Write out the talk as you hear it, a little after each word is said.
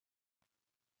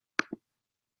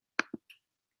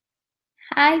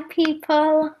Hi,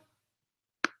 people.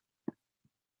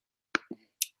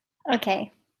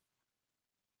 Okay.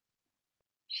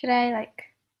 Should I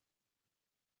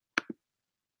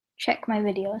check my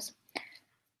videos?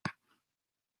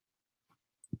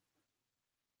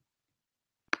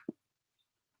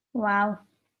 Wow.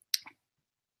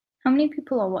 How many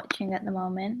people are watching at the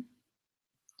moment?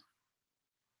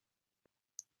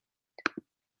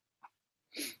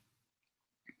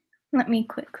 Let me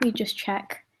quickly just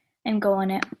check and go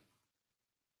on it.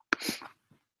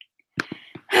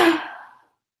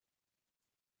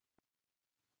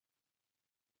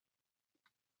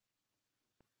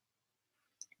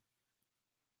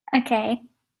 Okay.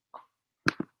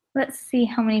 Let's see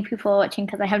how many people are watching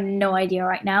because I have no idea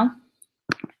right now.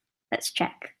 Let's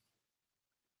check.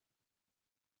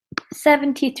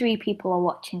 73 people are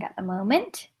watching at the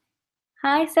moment.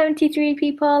 Hi, 73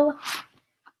 people.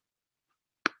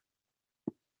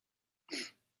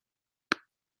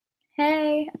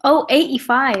 Hey. Oh,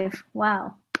 85.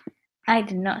 Wow. I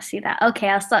did not see that. Okay,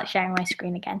 I'll start sharing my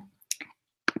screen again.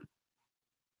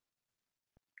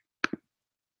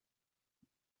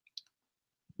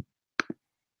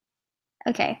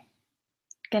 Okay.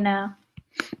 Gonna...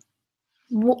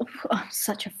 Oh, I'm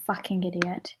such a fucking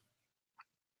idiot.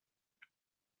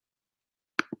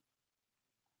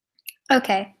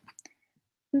 Okay.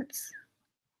 Oops.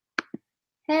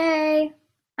 Hey.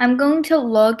 I'm going to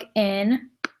log in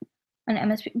on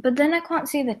MSP, but then I can't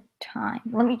see the time.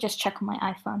 Let me just check on my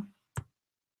iPhone.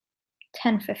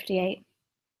 10:58.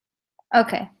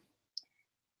 Okay.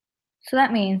 So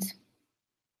that means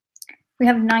we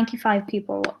have 95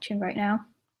 people watching right now.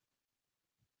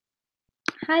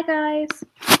 Hi, guys.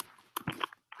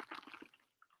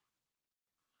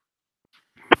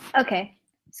 Okay.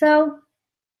 So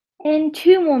in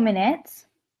 2 more minutes,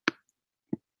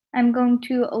 I'm going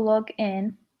to log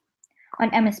in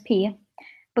on MSP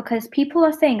because people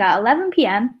are saying at 11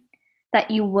 p.m.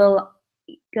 that you will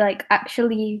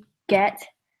actually get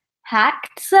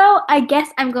hacked. So I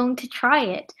guess I'm going to try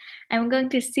it. I'm going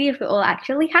to see if it will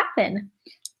actually happen.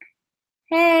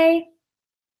 Hey.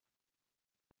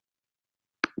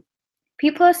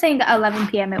 People are saying that at 11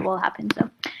 p.m. it will happen, so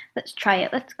let's try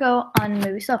it. Let's go on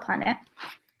Movie Star Planet.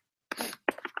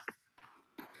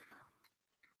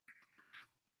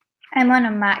 I'm on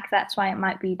a Mac, that's why it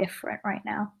might be different right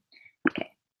now.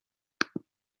 Okay.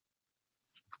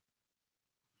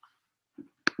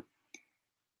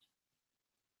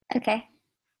 Okay.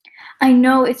 I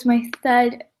know it's my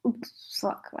third. Oops,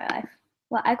 fuck my life.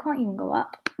 Well, I can't even go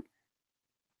up.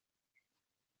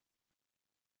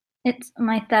 It's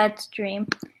my third stream.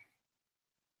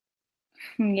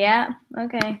 Yeah,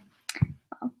 okay.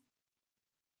 Well,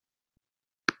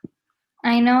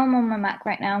 I know I'm on my Mac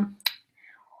right now.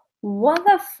 What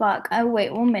the fuck? Oh,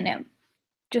 wait, 1 minute.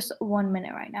 Just 1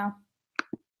 minute right now.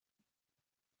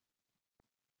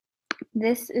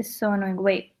 This is so annoying.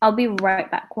 Wait, I'll be right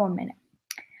back. 1 minute.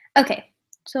 Okay,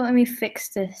 so let me fix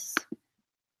this.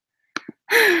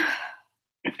 I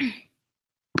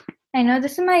know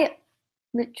this is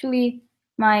literally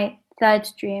my third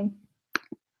stream.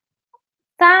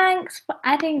 Thanks for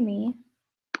adding me.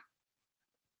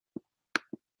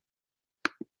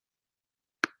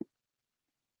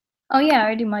 Oh yeah, I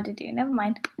already modded you. Never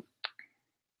mind.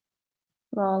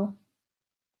 Lol.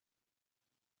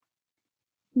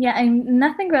 Yeah, and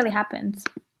nothing really happens.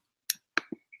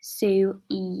 So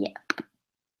yeah.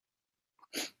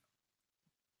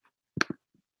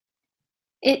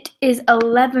 It is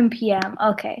 11 p.m.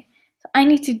 Okay. So I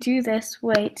need to do this.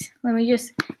 Wait, let me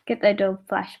just get the Adobe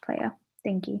Flash Player.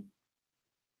 Thank you.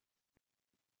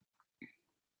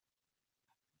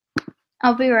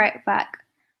 I'll be right back.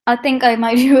 I think I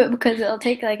might do it because it'll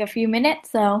take like a few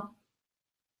minutes, so.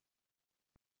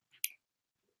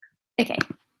 Okay.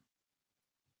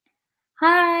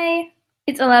 Hi.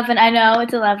 It's 11. I know,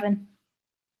 it's 11.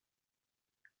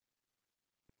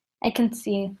 I can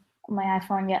see my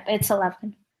iPhone. Yep, it's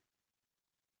 11.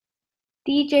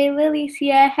 DJ Lily's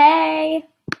here. Hey.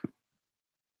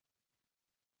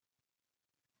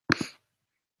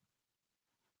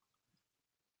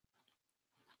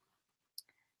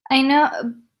 I know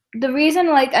the reason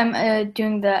I'm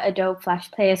doing the Adobe Flash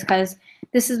Player is because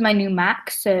this is my new Mac.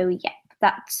 So yeah,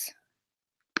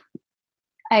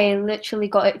 I literally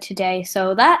got it today.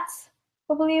 So that's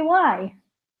probably why.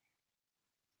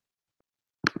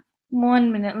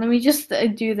 1 minute. Let me just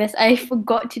do this. I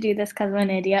forgot to do this because I'm an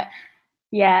idiot.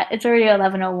 Yeah, it's already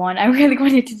 11:01. I really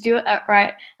wanted to do it at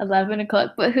right 11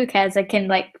 o'clock, but who cares? I can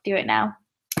do it now.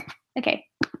 Okay.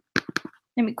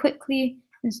 Let me quickly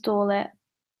install it.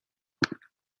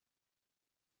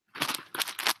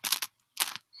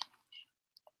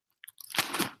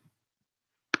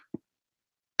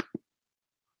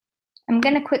 I'm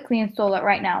gonna quickly install it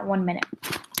right now, 1 minute.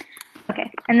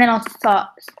 Okay, and then I'll start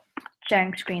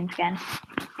sharing screens again.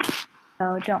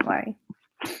 So don't worry.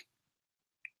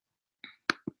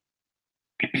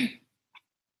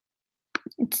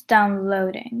 It's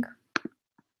downloading.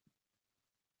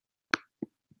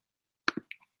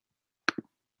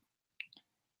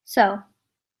 So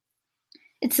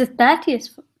it's the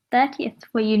 30th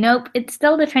for you. Nope, it's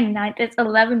still the 29th. It's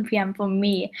 11 p.m. for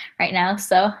me right now.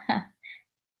 So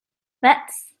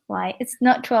that's why it's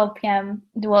not 12 p.m.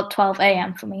 Well, 12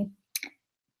 a.m. for me.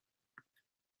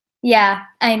 Yeah,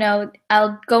 I know.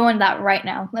 I'll go on that right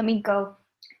now. Let me go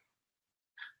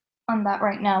on that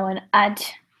right now and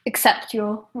accept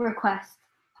your request,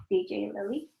 DJ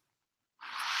Lily.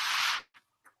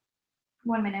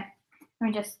 1 minute. Let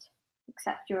me just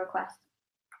accept your request.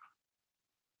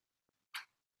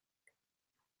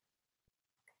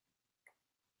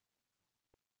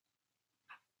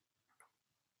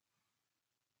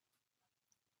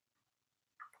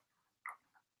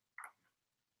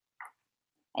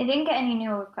 I didn't get any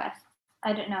new requests.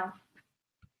 I don't know.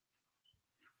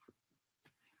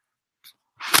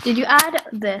 Did you add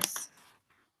this?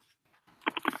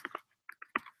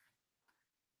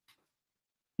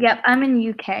 Yep, I'm in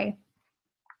UK.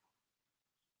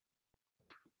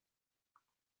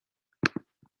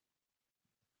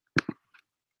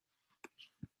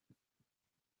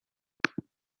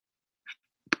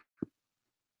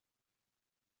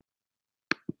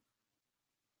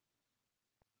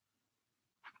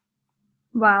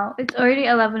 Wow, it's already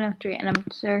 11:03 and I'm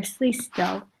seriously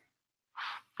still.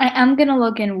 I am gonna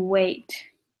log in. Wait.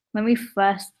 Let me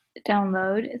first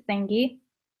download thingy.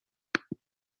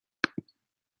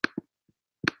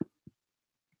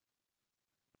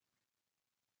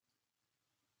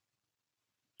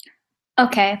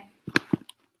 Okay.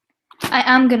 I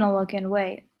am gonna log in.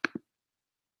 Wait.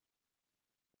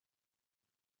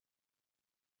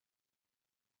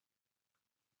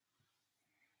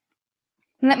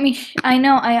 Let me. I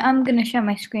know I am gonna share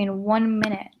my screen. 1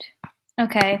 minute.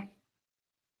 Okay.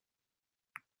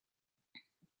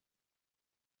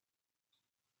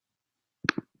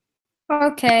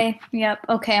 Okay. Yep.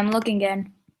 Okay, I'm logging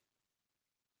in.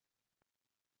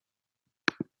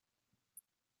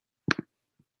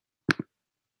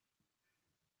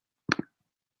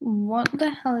 What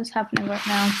the hell is happening right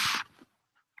now?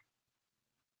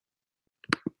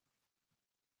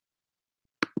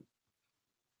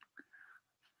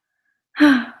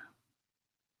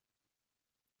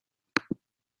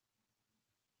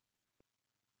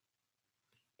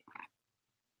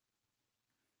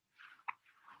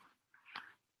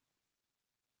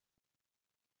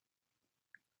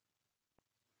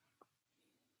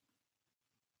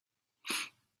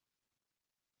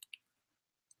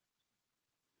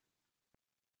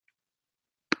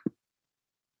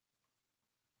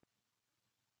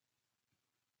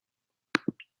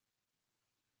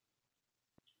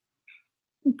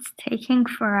 It's taking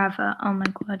forever. Oh my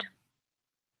god.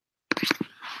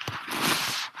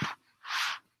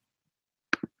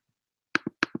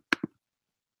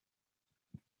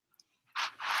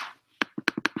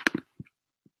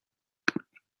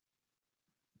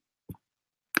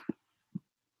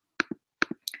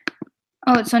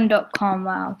 Oh, it's on .com.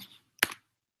 Wow.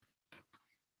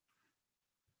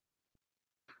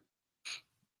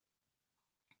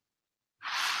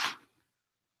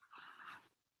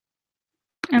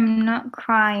 I'm not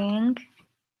crying.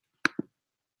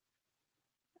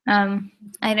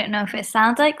 I don't know if it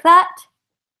sounds like that,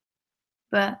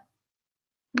 but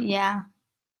yeah,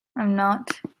 I'm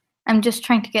not. I'm just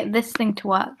trying to get this thing to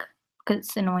work because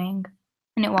it's annoying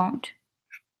and it won't.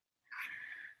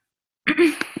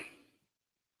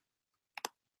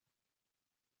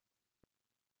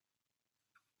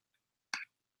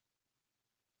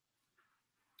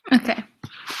 Okay.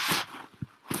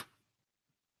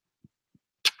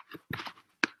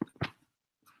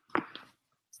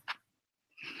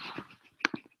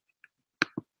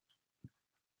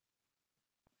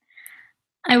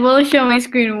 I will show my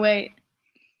screen. Wait.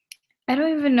 I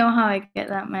don't even know how I get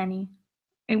that many.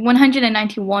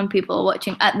 191 people are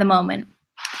watching at the moment.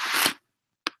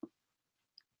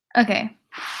 Okay.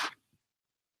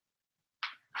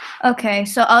 Okay,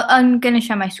 so I'm gonna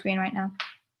share my screen right now.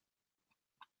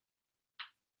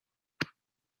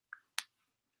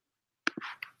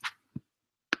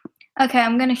 Okay,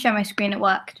 I'm gonna share my screen. It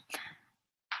worked.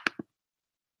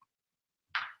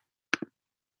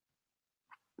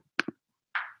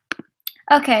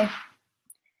 Okay,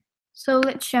 so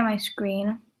let's share my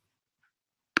screen.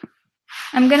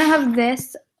 I'm gonna have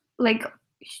this like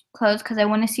closed because I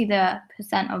want to see the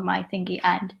percent of my thingy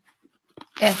end.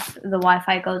 if the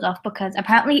Wi-Fi goes off because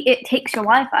apparently it takes your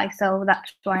Wi-Fi, so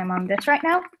that's why I'm on this right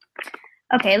now.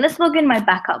 Okay, let's log in my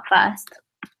backup first.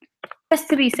 Just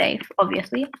to be safe,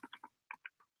 obviously.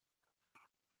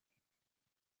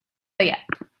 So yeah.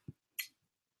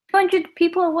 200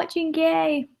 people are watching,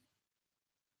 yay!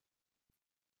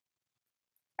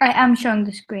 I am showing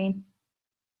the screen.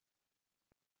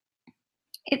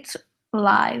 It's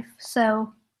live,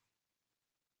 so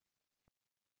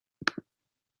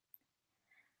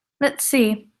let's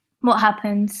see what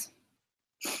happens.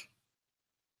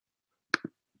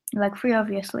 Like free,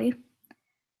 obviously.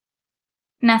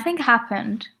 Nothing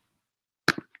happened.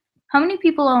 How many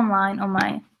people are online on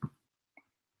my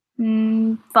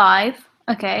 5?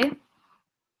 Okay.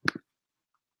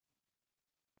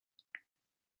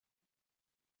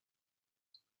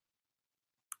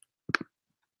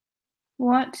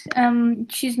 What?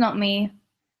 She's not me.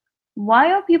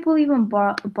 Why are people even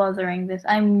bothering this?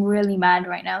 I'm really mad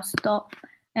right now. Stop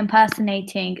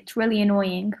impersonating. It's really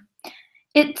annoying.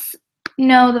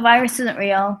 No, the virus isn't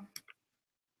real.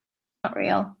 Not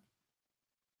real.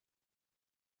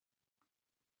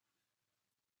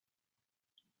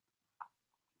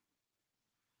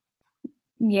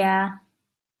 Yeah.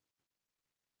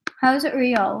 How is it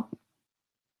real?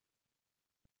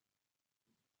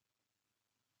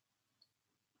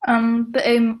 But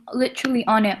I'm literally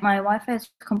on it. My Wi-Fi is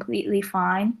completely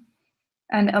fine,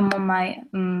 and I'm on my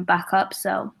backup,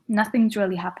 so nothing's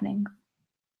really happening.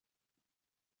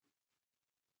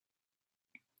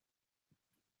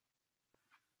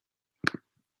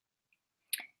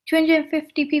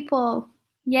 250 people.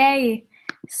 Yay.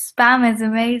 Spam is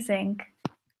amazing.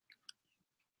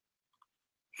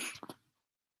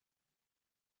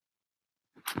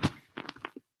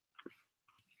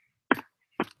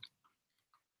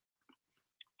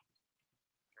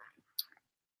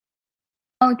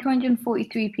 Oh,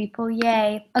 243 people.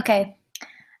 Yay. Okay.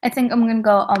 I think I'm gonna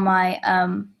go on my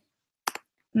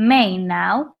main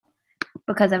now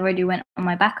because I already went on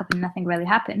my backup and nothing really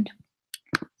happened.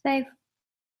 Save.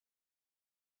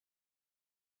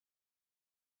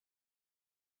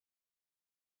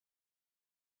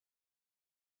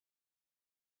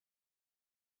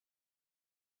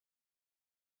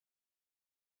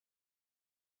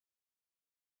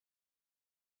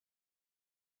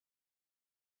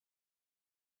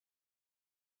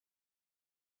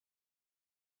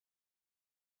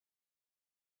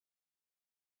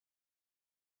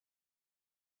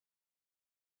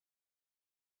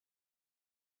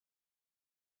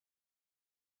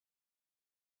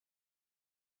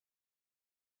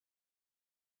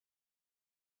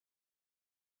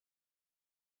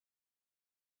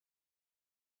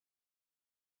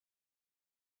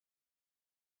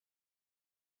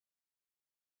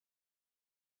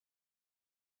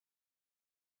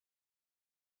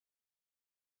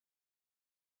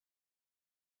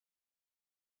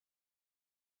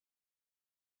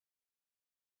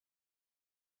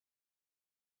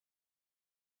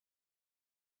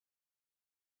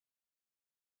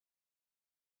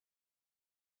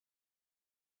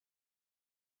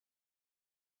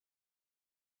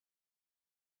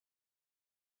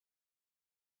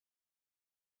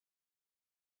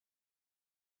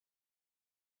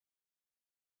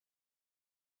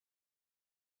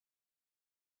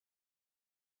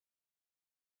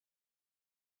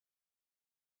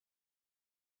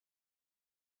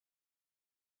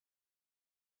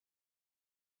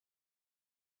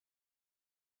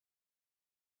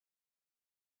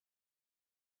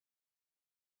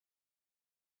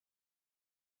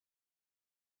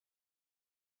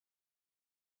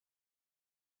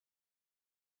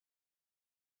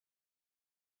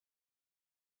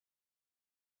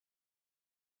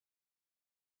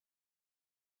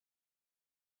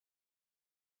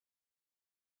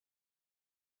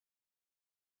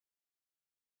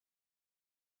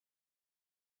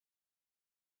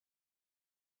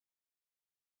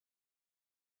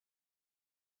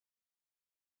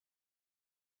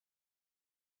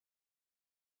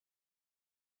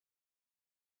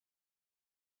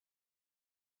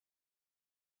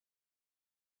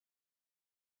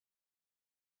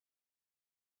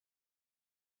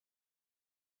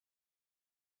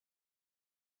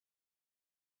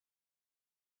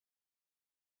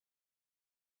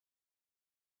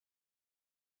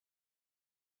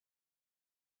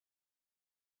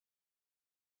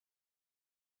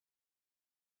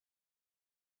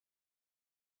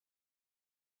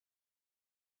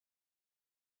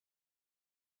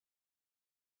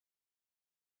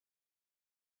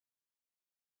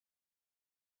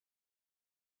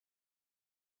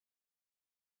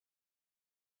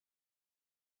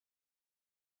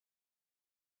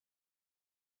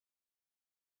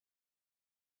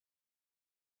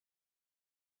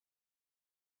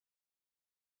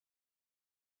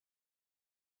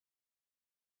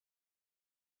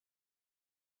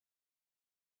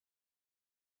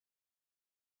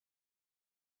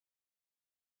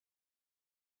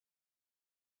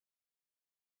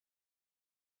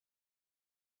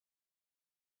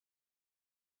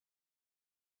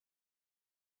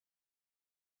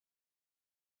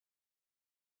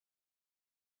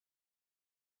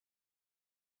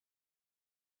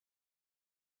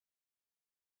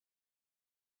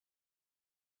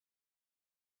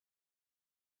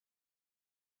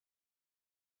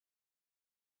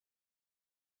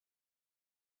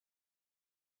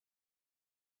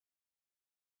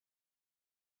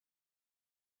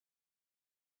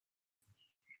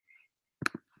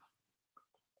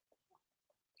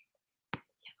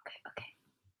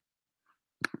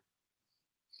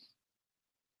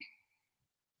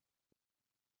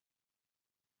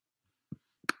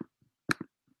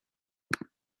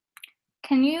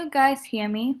 Can you guys hear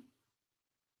me?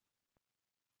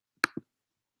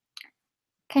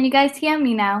 Can you guys hear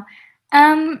me now?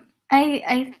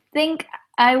 I think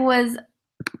I was,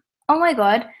 oh my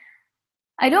god,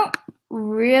 I don't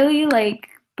really like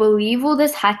believe all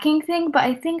this hacking thing, but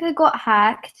I think I got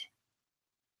hacked.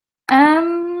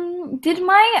 Did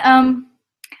my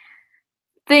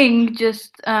thing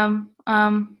just oh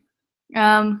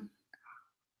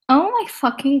my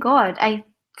fucking god, I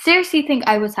seriously think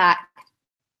I was hacked.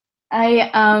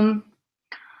 Oh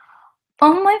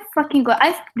my fucking god.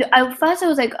 I first I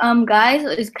was like,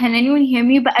 guys, can anyone hear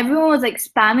me? But everyone was like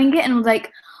spamming it and was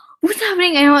like, what's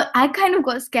happening? And I kind of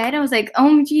got scared. I was like,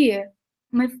 OMG,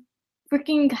 am I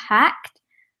freaking hacked?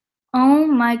 Oh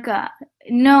my god.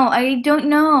 No, I don't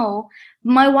know.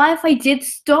 My Wi-Fi did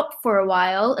stop for a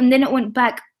while and then it went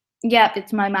back. Yep,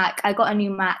 it's my Mac. I got a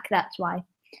new Mac, that's why.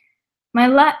 My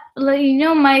my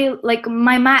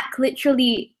Mac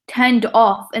literally turned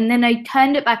off and then I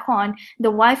turned it back on. The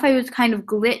Wi-Fi was kind of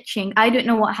glitching. I don't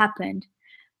know what happened.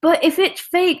 But if it's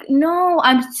fake, no,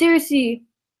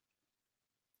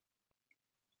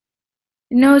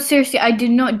 no, seriously, I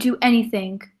did not do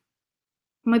anything.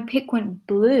 My pic went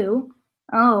blue.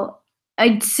 Oh,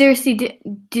 I seriously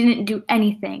didn't do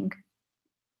anything.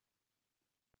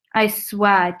 I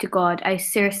swear to God, I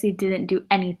seriously didn't do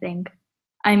anything.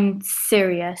 I'm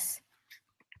serious.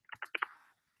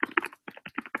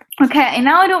 Okay, and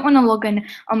now I don't want to log in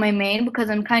on my main because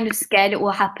I'm kind of scared it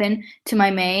will happen to my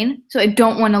main. So I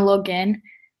don't want to log in.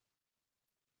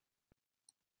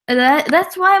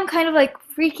 That's why I'm kind of like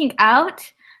freaking out.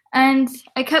 And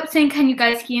I kept saying, can you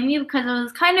guys hear me? Because I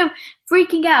was kind of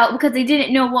freaking out because I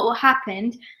didn't know what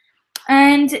happened.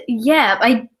 And yeah,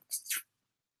 I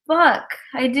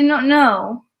did not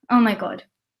know. Oh my god.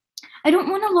 I don't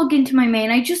want to log into my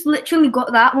main. I just literally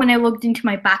got that when I logged into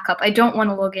my backup. I don't want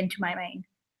to log into my main.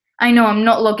 I know I'm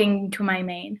not logging into my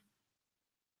main.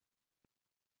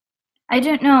 I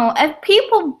don't know. If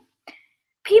people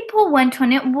went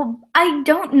on it. Well, I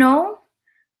don't know.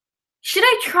 Should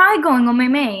I try going on my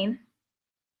main?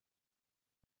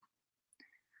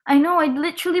 I know,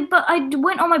 but I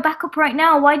went on my backup right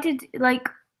now. Why did,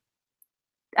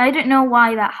 I don't know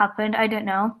why that happened. I don't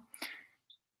know.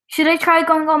 Should I try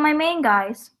going on my main,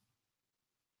 guys?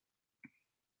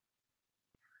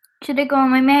 Should I go on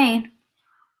my main?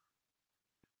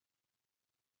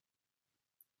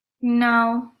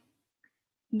 No.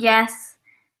 Yes.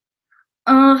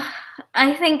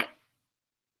 I think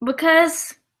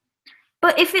because,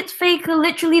 but if it's fake,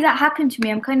 literally that happened to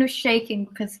me. I'm kind of shaking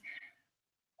because,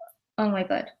 oh my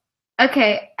god.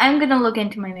 Okay, I'm gonna log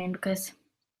into my main because,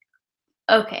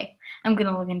 okay, I'm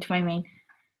gonna log into my main.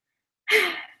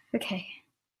 Okay.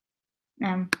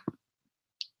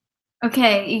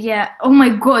 Okay, yeah. Oh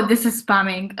my god, this is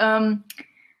spamming.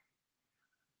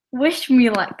 Wish me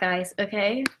luck, guys,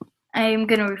 okay? I'm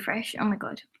gonna refresh. Oh my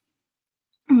god.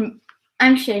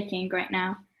 I'm shaking right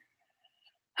now.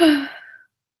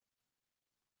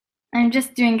 I'm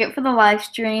just doing it for the live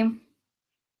stream.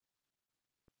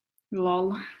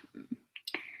 Lol.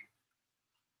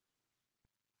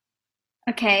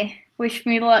 Okay, wish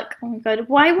me luck. Oh my god,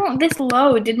 why won't this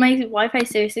load? Did my Wi-Fi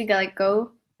seriously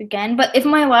go again? But if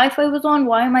my Wi-Fi was on,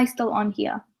 why am I still on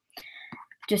here?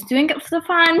 Just doing it for the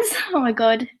fans. Oh my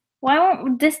god. Why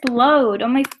won't this load? Oh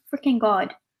my freaking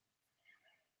god.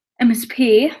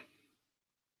 MSP.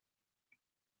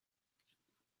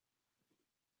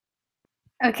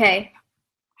 Okay.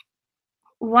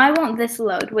 Why won't this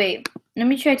load? Wait, let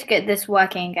me try to get this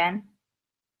working again.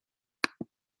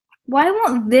 Why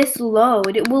won't this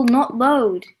load? It will not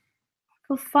load.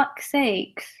 For fuck's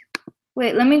sakes.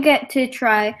 Wait, let me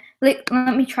try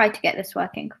to get this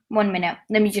working. 1 minute.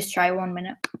 Let me just try 1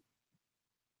 minute.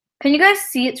 Can you guys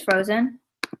see it's frozen?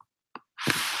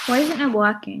 Why isn't it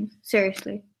working?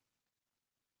 Seriously.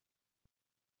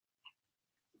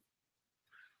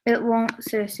 It won't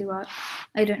seriously work.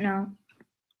 I don't know.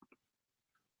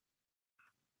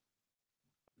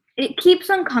 It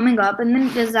keeps on coming up and then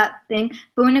it does that thing,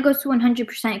 but when it goes to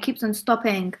 100%, it keeps on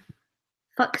stopping.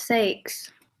 Fuck's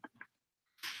sakes.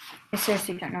 I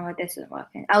seriously don't know why this isn't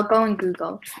working. I'll go and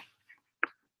Google.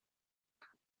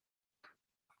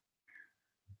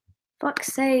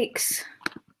 Fuck's sakes.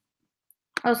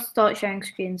 I'll start sharing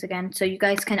screens again so you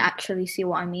guys can actually see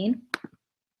what I mean.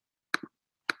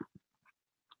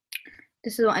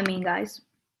 This is what I mean, guys.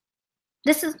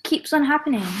 Keeps on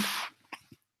happening.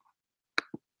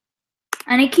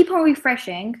 And I keep on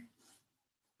refreshing.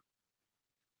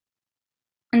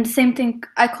 And the same thing,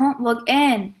 I can't log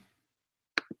in.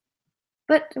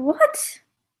 But what?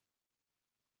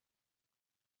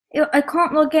 I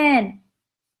can't log in.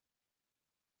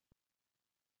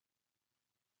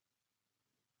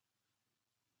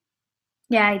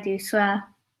 Yeah, I do swear.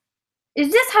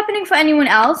 Is this happening for anyone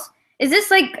else? Is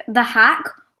this like the hack,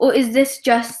 or is this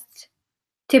just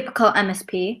typical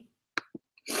MSP?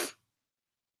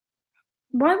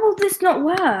 Why will this not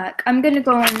work? I'm gonna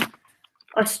go on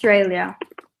Australia.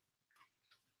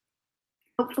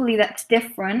 Hopefully that's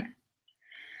different.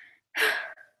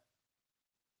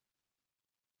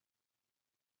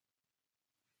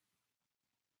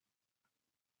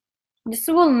 This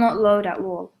will not load at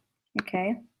all.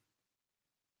 Okay.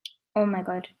 Oh my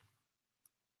god.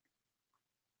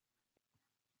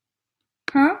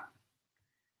 Huh?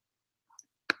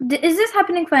 Is this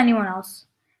happening for anyone else?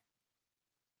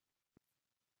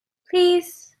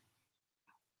 Please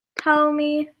tell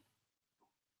me.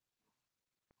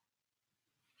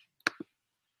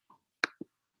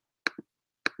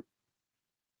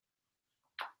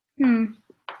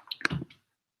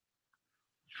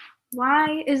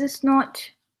 Why is this not?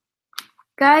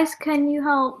 Guys, can you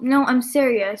help? No, I'm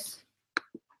serious.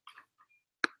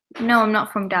 No, I'm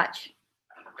not from Dutch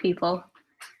people.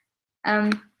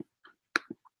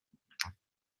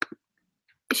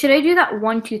 Should I do that?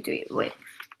 1, 2, 3. Wait.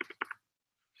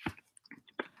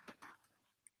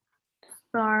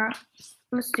 Star.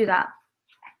 Let's do that.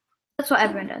 That's what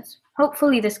everyone does.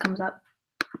 Hopefully this comes up.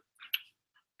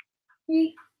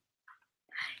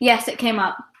 Yes, it came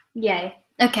up. Yay.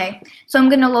 Okay, so I'm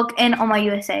gonna log in on my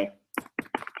USA.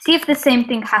 See if the same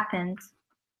thing happens.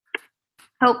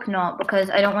 Hope not, because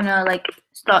I don't want to like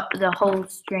start the whole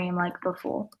stream like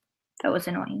before. That was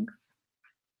annoying.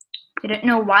 I don't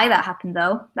know why that happened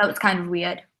though. That was kind of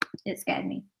weird. It scared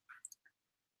me.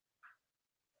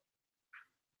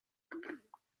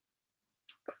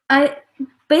 It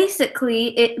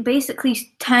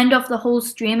basically turned off the whole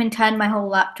stream and turned my whole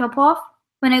laptop off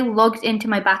when I logged into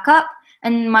my backup,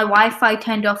 and my Wi-Fi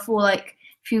turned off for like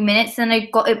a few minutes, and I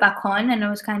got it back on, and I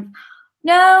was kind of,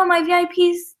 no, my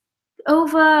VIP's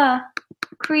over.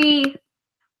 Cree.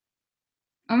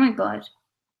 Oh my god.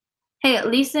 Hey, at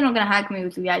least they're not gonna hack me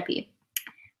with VIP.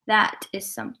 That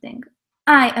is something.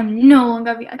 I am no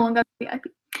longer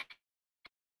VIP.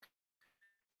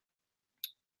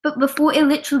 But before it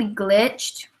literally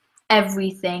glitched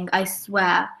everything, I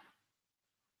swear.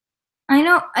 I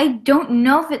know, I don't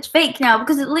know if it's fake now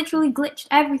because it literally glitched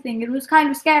everything. It was kind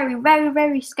of scary, very,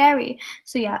 very scary.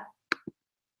 So yeah.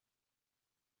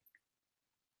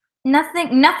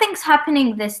 Nothing's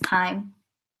happening this time.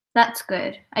 That's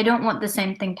good. I don't want the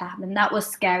same thing to happen. That was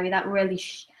scary. That really,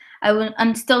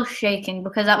 I'm still shaking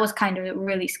because that was kind of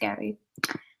really scary.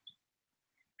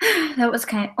 That was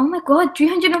kind of, oh my god,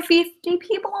 350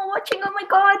 people are watching. Oh my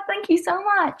god, thank you so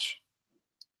much.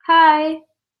 Hi.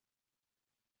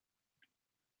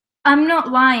 I'm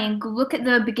not lying. Look at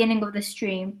the beginning of the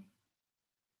stream.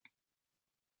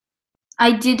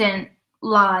 I didn't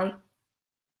lie.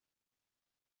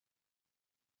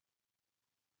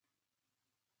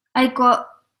 I got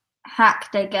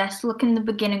hacked, I guess. Look in the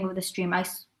beginning of the stream, I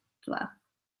swear.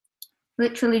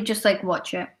 Literally just like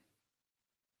watch it.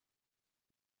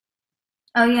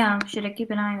 Oh yeah, should I keep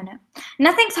an eye on it?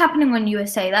 Nothing's happening on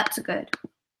USA, that's good.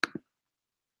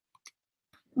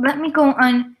 Let me go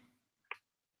on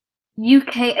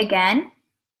UK again.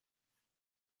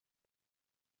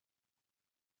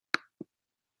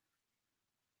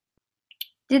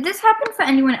 Did this happen for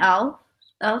anyone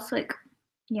else? Like,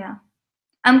 yeah.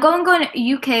 I'm going on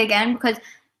UK again because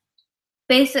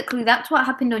basically that's what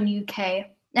happened on UK.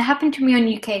 It happened to me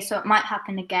on UK, so it might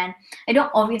happen again. I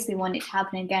don't obviously want it to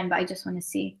happen again, but I just want to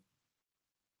see.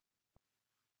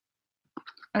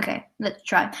 Okay, let's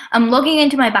try. I'm logging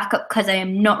into my backup because I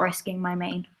am not risking my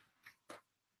main.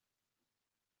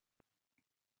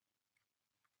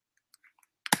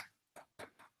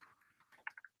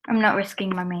 I'm not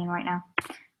risking my main right now.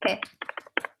 Okay.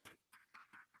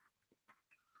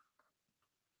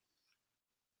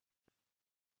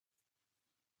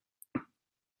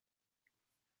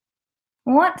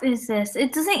 What is this?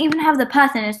 It doesn't even have the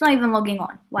person. It's not even logging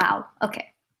on. Wow.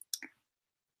 Okay.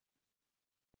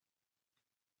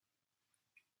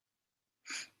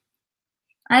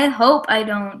 I hope I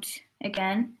don't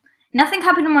again. Nothing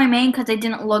happened on my main because I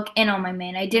didn't log in on my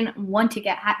main. I didn't want to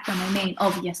get hacked on my main,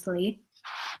 obviously.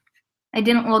 I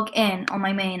didn't log in on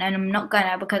my main, and I'm not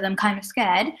gonna because I'm kind of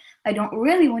scared. I don't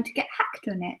really want to get hacked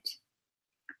on it.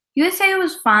 USA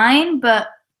was fine, but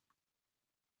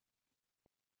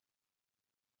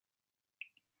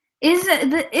is it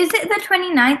the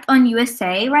 29th on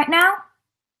USA right now?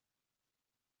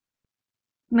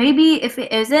 Maybe if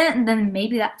it isn't, then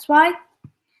maybe that's why.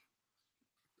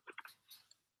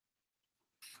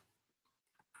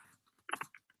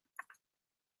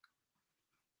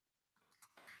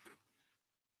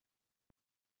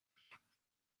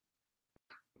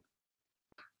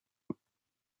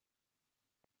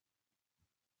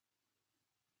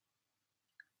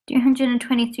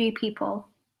 323 people.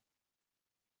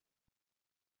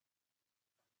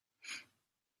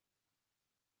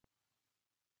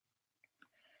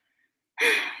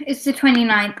 It's the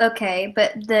 29th, okay,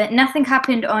 but nothing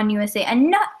happened on USA.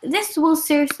 And this will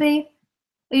seriously,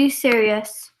 are you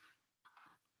serious?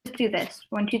 Let's do this.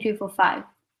 1, 2, 3, 4, 5.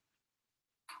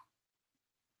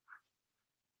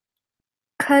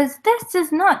 Because this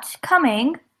is not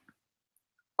coming.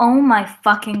 Oh my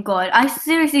fucking god. I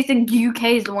seriously think UK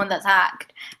is the one that's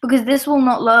hacked. Because this will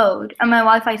not load. And my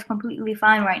Wi-Fi is completely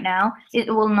fine right now.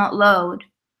 It will not load.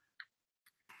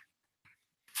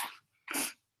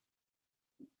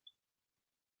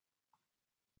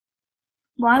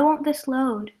 Why won't this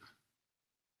load?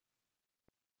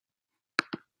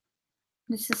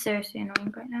 This is seriously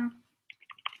annoying right now.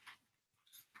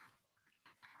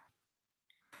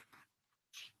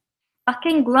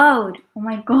 Fucking load. Oh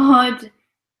my god.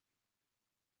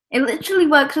 It literally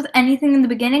works with anything in the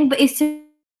beginning, but it's just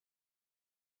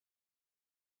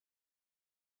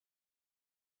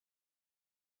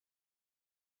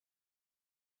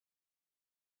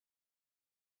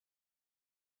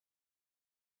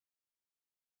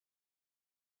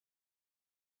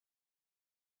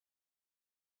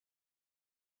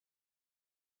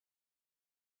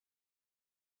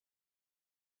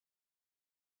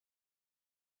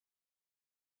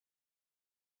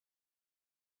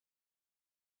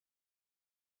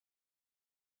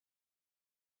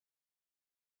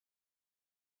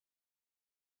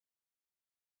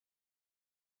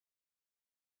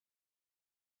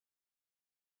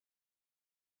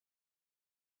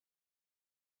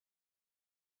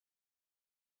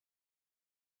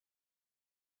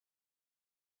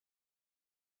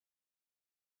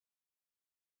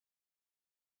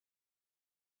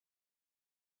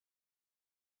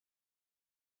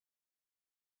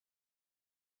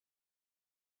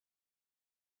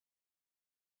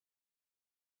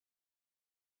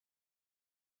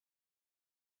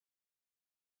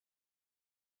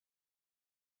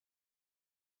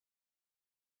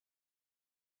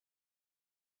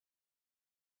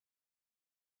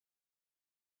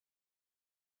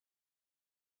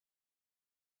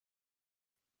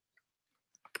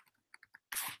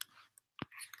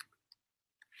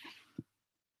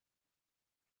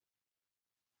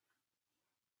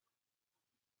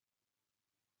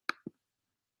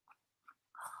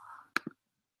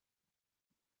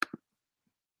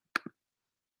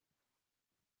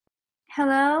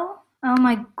hello? Oh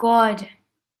my god.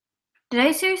 Did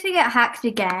I seriously get hacked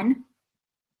again?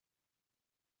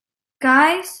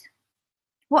 Guys?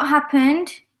 What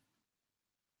happened?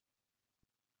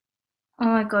 Oh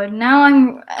my god, now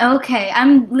I'm okay.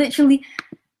 I'm literally.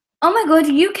 Oh my god,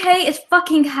 UK is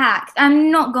fucking hacked. I'm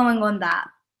not going on that.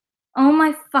 Oh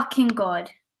my fucking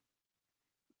god.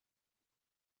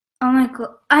 Oh my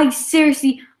god. I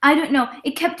don't know.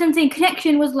 It kept on saying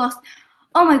connection was lost.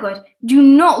 Oh my god. Do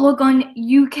not log on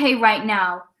UK right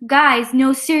now. Guys,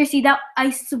 no, seriously, I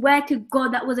swear to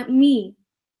god that wasn't me.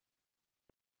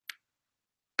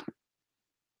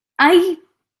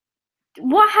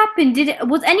 What happened?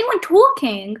 Was anyone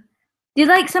talking? Did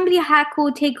like somebody hack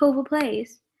or take over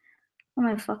place? Oh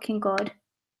my fucking god.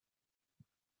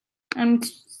 I'm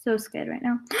so scared right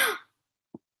now.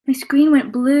 My screen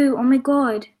went blue. Oh my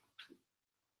god.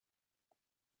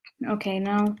 Okay,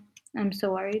 now I'm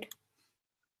so worried.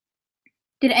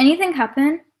 Did anything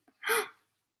happen?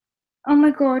 Oh my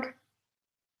god.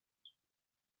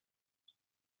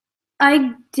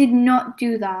 I did not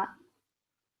do that.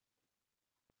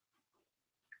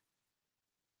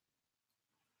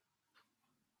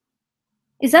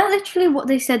 Is that literally what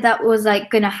they said that was like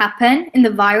gonna happen in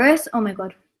the virus? Oh my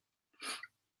god.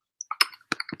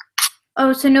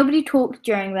 Oh, so nobody talked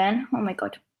during then? Oh my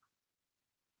god.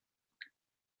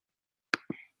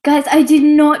 Guys, I did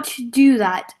not do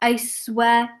that. I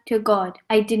swear to god.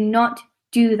 I did not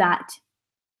do that.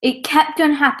 It kept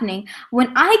on happening.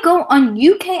 When I go on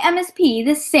UK MSP,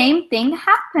 the same thing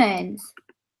happens.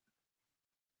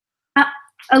 At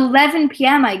 11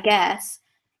 p.m, I guess.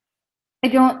 I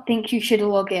don't think you should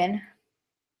log in.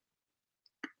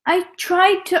 I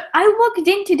logged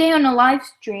in today on a live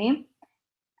stream.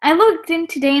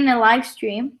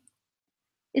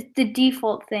 It's the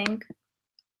default thing.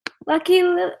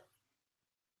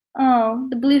 Oh,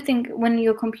 the blue thing when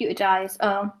your computer dies.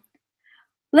 Oh.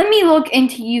 Let me log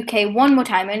into UK one more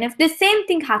time, and if the same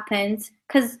thing happens,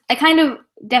 because I kind of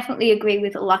definitely agree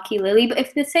with Lucky Lily, but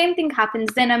if the same thing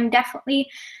happens, then I'm definitely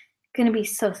gonna be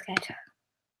so scared.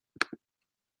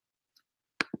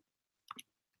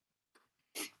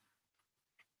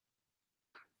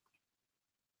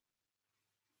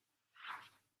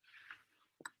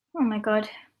 Oh my god.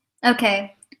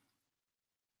 Okay.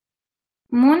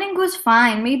 Morning was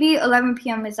fine. Maybe 11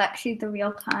 p.m. is actually the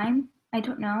real time. I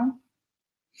don't know.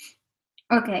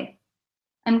 Okay.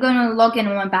 I'm going to log in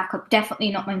on my backup.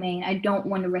 Definitely not my main. I don't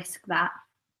want to risk that.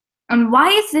 And why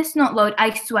is this not load?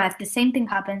 I swear, if the same thing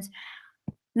happens,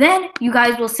 then you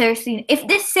guys will seriously. If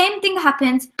this same thing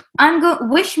happens, I'm going.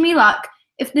 Wish me luck.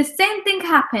 If the same thing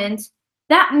happens,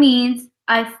 that means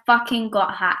I fucking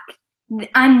got hacked.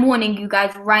 I'm warning you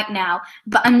guys right now.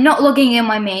 But I'm not logging in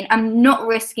my main. I'm not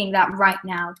risking that right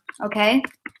now. Okay?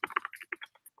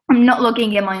 I'm not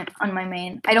logging in on my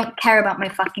main. I don't care about my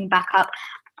fucking backup.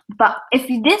 But if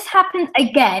this happens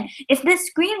again, if this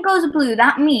screen goes blue,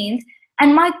 that means,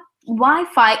 and my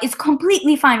Wi-Fi is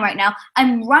completely fine right now.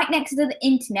 I'm right next to the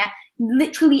internet.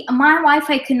 Literally, my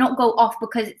Wi-Fi cannot go off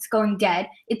because it's going dead.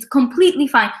 It's completely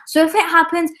fine. So if it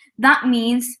happens, that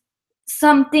means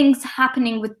something's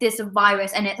happening with this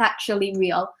virus and it's actually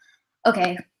real.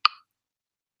 Okay.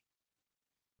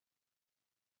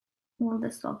 Will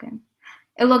this log in?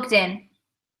 It logged in.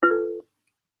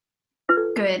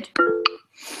 Good.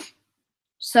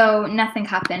 So nothing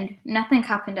happened. Nothing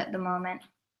happened at the moment.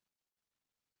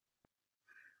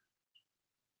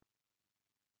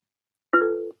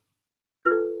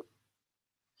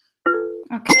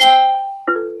 Okay.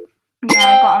 Yeah,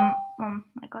 I got him. Oh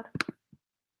my god.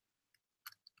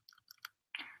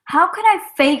 How could I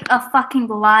fake a fucking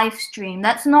live stream?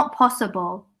 That's not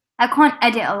possible. I can't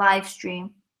edit a live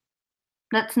stream.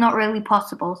 That's not really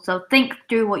possible. So think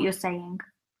through what you're saying.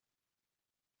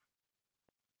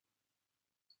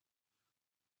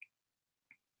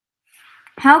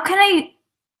 How can I...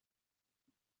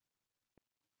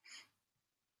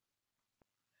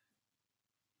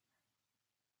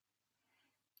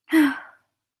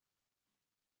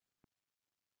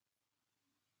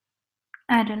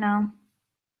 I don't know.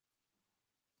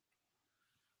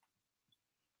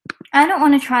 I don't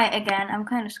want to try it again. I'm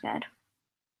kind of scared.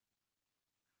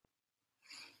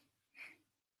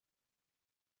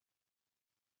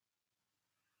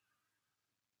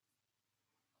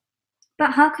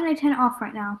 But how can I turn it off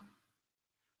right now?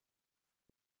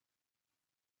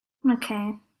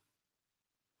 Okay.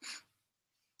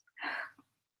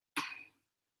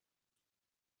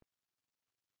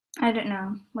 I don't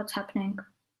know what's happening.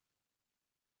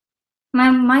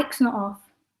 My mic's not off.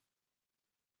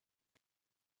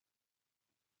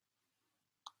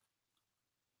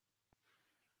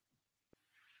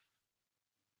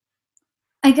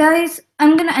 Hey guys,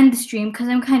 I'm gonna end the stream because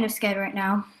I'm kind of scared right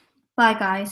now. Bye guys.